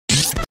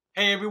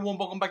Hey everyone,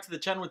 welcome back to the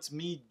channel. It's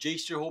me,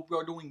 Jaster. Hope you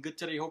are doing good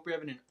today. Hope you're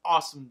having an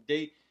awesome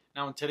day.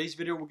 Now in today's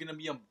video, we're going to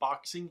be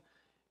unboxing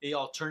a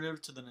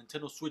alternative to the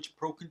Nintendo Switch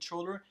Pro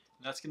controller.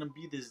 And that's going to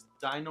be this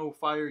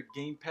DInofire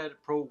Gamepad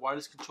Pro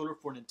wireless controller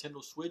for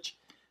Nintendo Switch.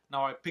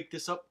 Now I picked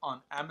this up on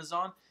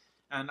Amazon.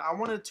 And I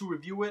wanted to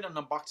review it and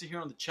unbox it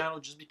here on the channel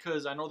just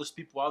because I know there's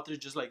people out there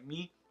just like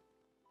me.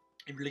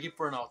 If you're looking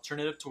for an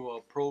alternative to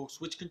a Pro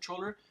Switch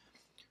controller,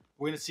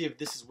 we're going to see if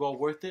this is well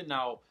worth it.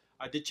 Now,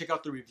 I did check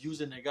out the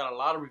reviews and they got a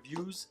lot of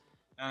reviews,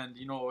 and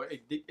you know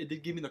it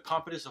did give me the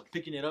confidence of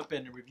picking it up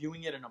and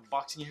reviewing it and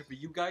unboxing it here for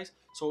you guys.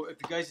 So if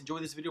you guys enjoy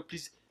this video,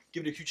 please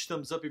give it a huge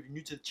thumbs up. If you're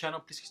new to the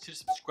channel, please consider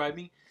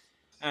subscribing.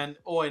 And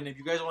and if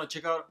you guys want to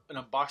check out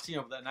an unboxing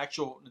of an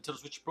actual Nintendo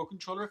Switch Pro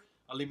controller,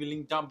 I'll leave a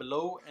link down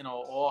below and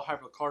I'll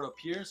have a card up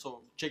here,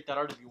 so check that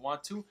out if you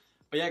want to.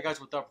 But yeah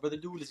guys, without further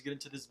ado, let's get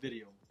into this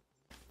video.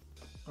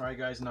 Alright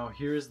guys, now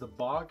here is the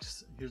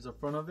box. Here's the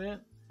front of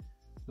it.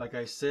 Like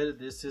I said,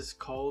 this is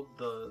called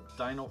the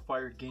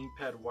DInofire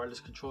Gamepad wireless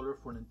controller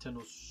for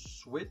Nintendo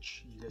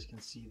Switch. You guys can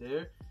see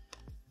there.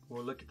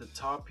 We'll look at the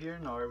top here.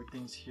 Now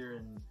everything's here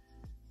in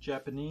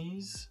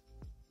Japanese.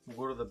 We'll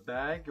go to the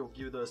bag. It'll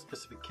give you the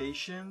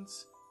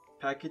specifications,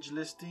 package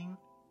listing.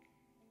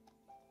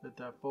 Let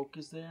that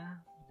focus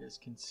there. You guys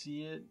can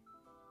see it.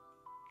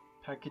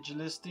 Package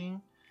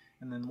listing.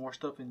 And then more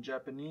stuff in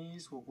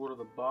Japanese. We'll go to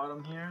the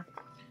bottom here.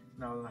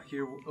 Now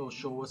here it'll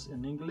show us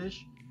in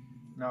English.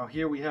 Now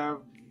here we have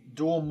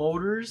dual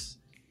motors,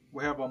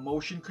 we have a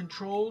motion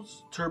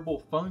controls, turbo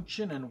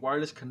function, and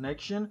wireless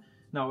connection.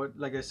 Now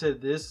like I said,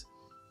 this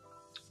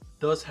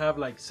does have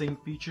like same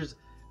features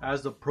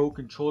as the Pro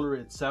controller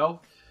itself,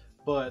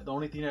 but the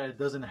only thing that it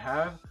doesn't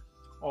have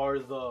are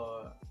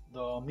the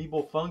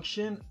amiibo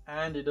function,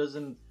 and it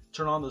doesn't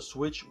turn on the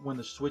switch when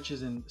the switch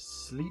is in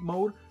sleep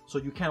mode, so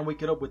you can't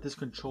wake it up with this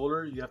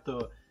controller. You have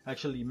to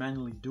actually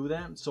manually do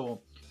that.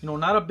 So you know,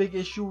 not a big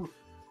issue,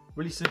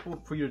 really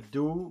simple for you to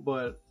do,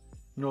 but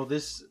you know,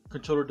 this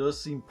controller does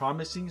seem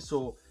promising.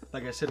 So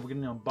like I said, we're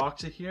gonna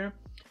unbox it here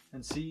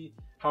and see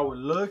how it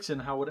looks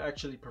and how it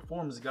actually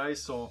performs,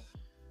 guys. So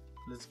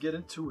let's get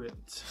into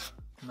it.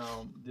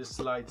 Now this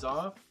slides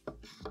off,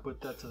 put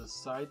that to the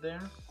side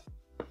there.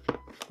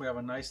 We have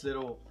a nice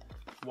little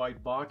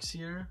white box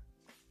here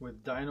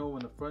with Dino in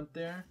the front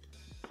there.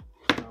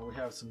 Now we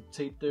have some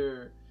tape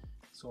there,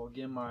 so I'll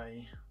get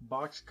my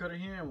box cutter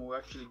here and we'll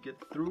actually get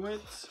through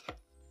it.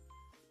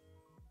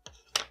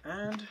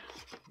 And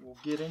we'll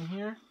get in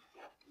here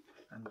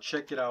and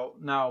check it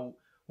out. Now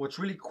what's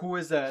really cool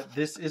is that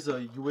this is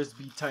a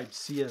USB type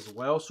C as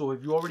well, so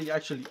if you already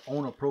actually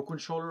own a Pro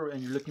controller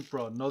and you're looking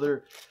for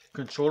another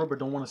controller but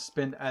don't want to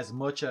spend as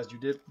much as you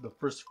did the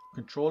first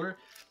controller,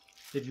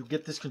 if you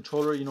get this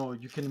controller, you know,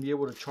 you can be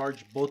able to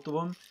charge both of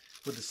them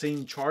with the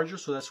same charger,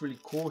 so that's really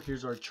cool.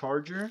 Here's our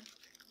charger.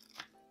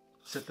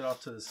 Set that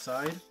off to the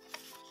side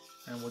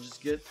and we'll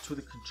just get to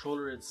the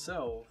controller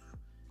itself.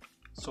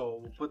 So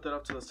we'll put that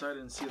up to the side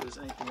and see if there's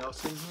anything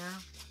else in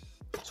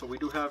here. So we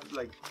do have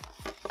like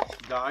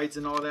guides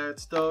and all that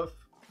stuff,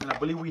 and I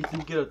believe we do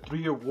get a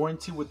 3-year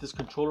warranty with this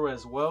controller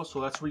as well,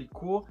 so that's really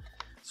cool.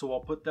 So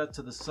I'll put that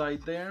to the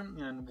side there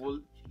and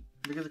we'll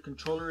look at the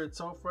controller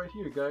itself right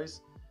here,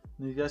 guys.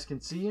 And you guys can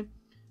see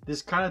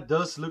this kind of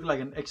does look like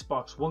an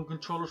Xbox One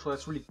controller, so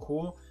that's really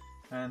cool.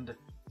 And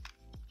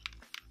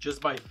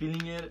just by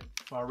feeling it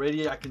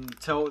already, I can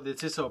tell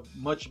this is a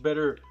much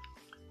better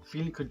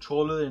feeling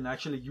controller than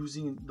actually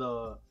using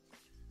the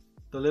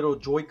little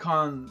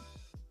Joy-Con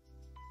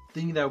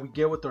thing that we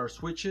get with our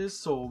switches.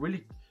 So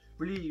really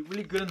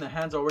good in the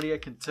hands already. I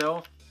can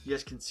tell. You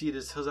guys can see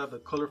this does have the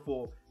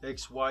colorful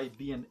X, Y,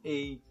 B, and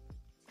A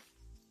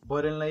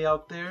button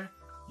layout there.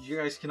 You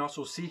guys can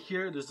also see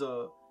here there's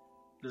a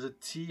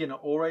T and an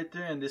O right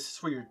there, and this is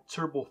for your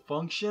turbo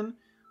function,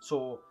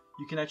 so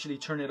you can actually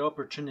turn it up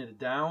or turn it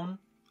down.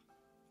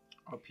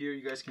 Up here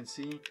you guys can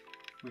see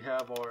we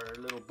have our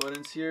little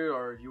buttons here,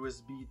 our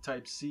USB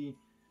type C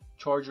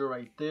charger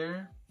right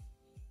there.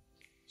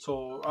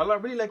 So I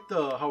really like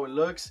how it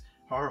looks.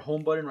 Our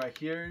home button right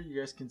here, you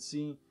guys can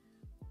see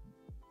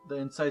the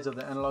insides of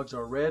the analogs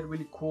are red.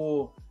 Really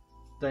cool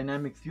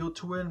dynamic feel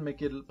to it,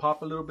 make it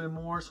pop a little bit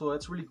more, so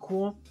that's really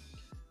cool.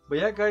 But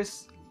yeah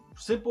guys,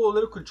 simple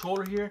little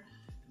controller here.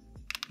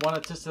 Want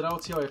to test it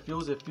out, see how it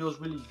feels. It feels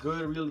really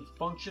good, really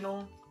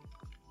functional.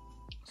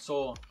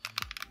 So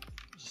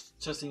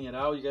testing it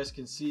out, you guys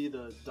can see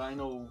the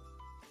Dino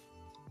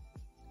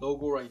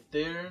logo right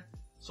there.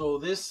 So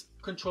this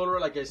controller,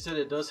 like I said,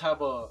 it does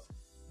have a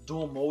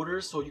dual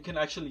motors, so you can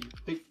actually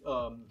pick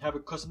have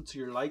it custom to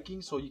your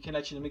liking, so you can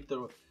actually make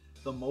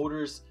the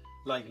motors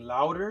like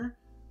louder,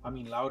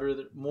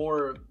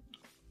 more,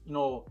 you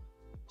know,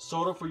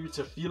 subtle for you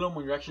to feel them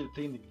when you're actually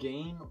playing the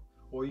game,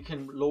 or you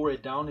can lower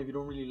it down if you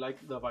don't really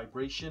like the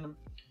vibration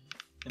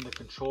in the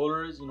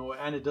controllers, you know.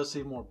 And it does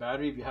save more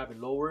battery if you have it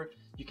lower.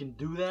 You can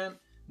do that.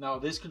 Now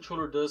this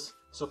controller does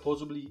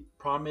supposedly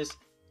promise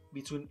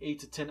between 8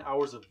 to 10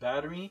 hours of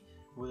battery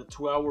with a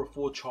 2-hour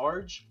full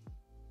charge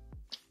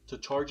to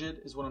charge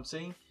it, is what I'm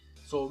saying.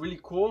 So really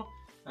cool.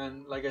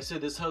 And like I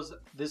said, this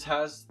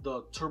has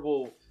the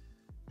turbo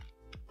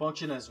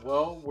function as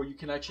well, where you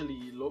can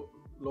actually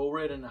lower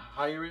it and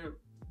higher it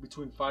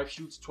between 5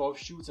 shoots, 12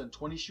 shoots, and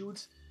 20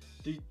 shoots.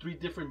 Three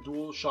different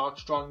dual shock,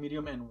 strong,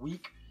 medium, and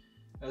weak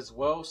as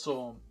well.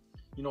 So,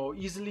 you know,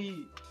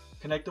 easily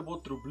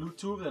connectable through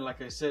Bluetooth. And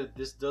like I said,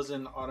 this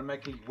doesn't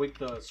automatically wake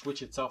the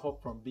switch itself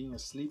up from being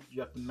asleep.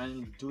 You have to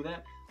manually do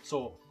that.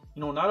 So,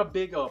 you know, not a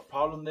big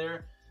problem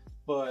there.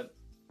 But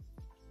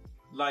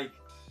like,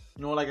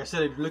 you know, like I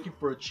said, if you're looking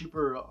for a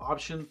cheaper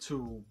option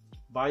to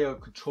buy a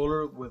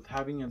controller with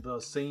having the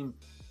same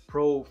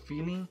pro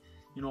feeling,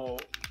 you know,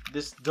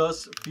 this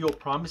does feel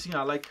promising.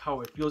 I like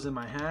how it feels in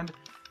my hand.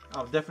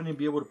 I'll definitely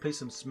be able to play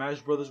some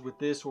Smash Brothers with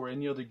this, or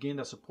any other game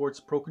that supports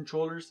pro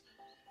controllers.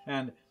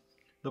 And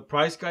the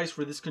price, guys,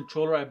 for this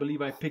controller, I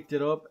believe I picked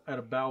it up at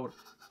about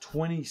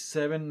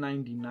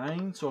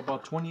 $27.99, so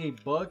about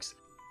 28 bucks,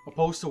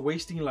 opposed to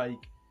wasting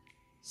like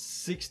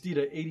 $60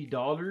 to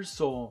 $80.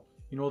 So,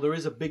 you know, there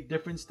is a big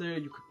difference there.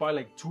 You could buy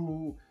like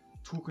two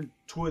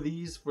of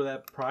these for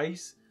that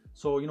price.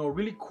 So, you know,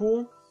 really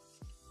cool.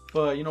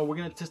 But, you know, we're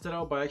gonna test it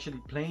out by actually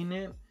playing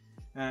it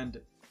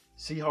and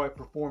see how it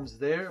performs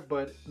there.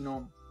 But, you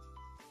know,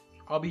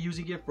 I'll be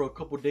using it for a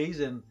couple days,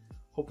 and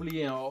hopefully,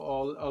 you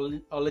know,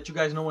 I'll let you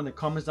guys know in the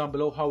comments down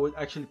below how it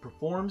actually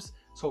performs.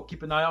 So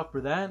keep an eye out for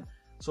that.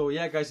 So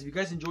yeah, guys, if you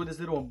guys enjoyed this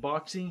little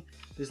unboxing,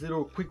 this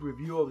little quick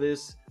review of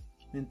this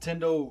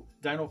Nintendo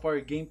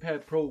DInofire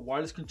Gamepad Pro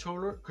wireless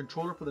controller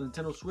for the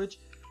Nintendo Switch,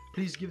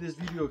 please give this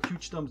video a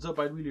huge thumbs up.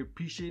 I'd really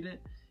appreciate it.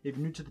 If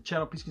you're new to the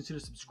channel, please consider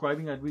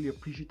subscribing. I'd really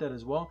appreciate that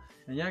as well.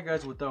 And yeah,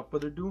 guys, without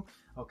further ado,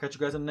 I'll catch you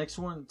guys on the next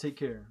one. Take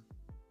care.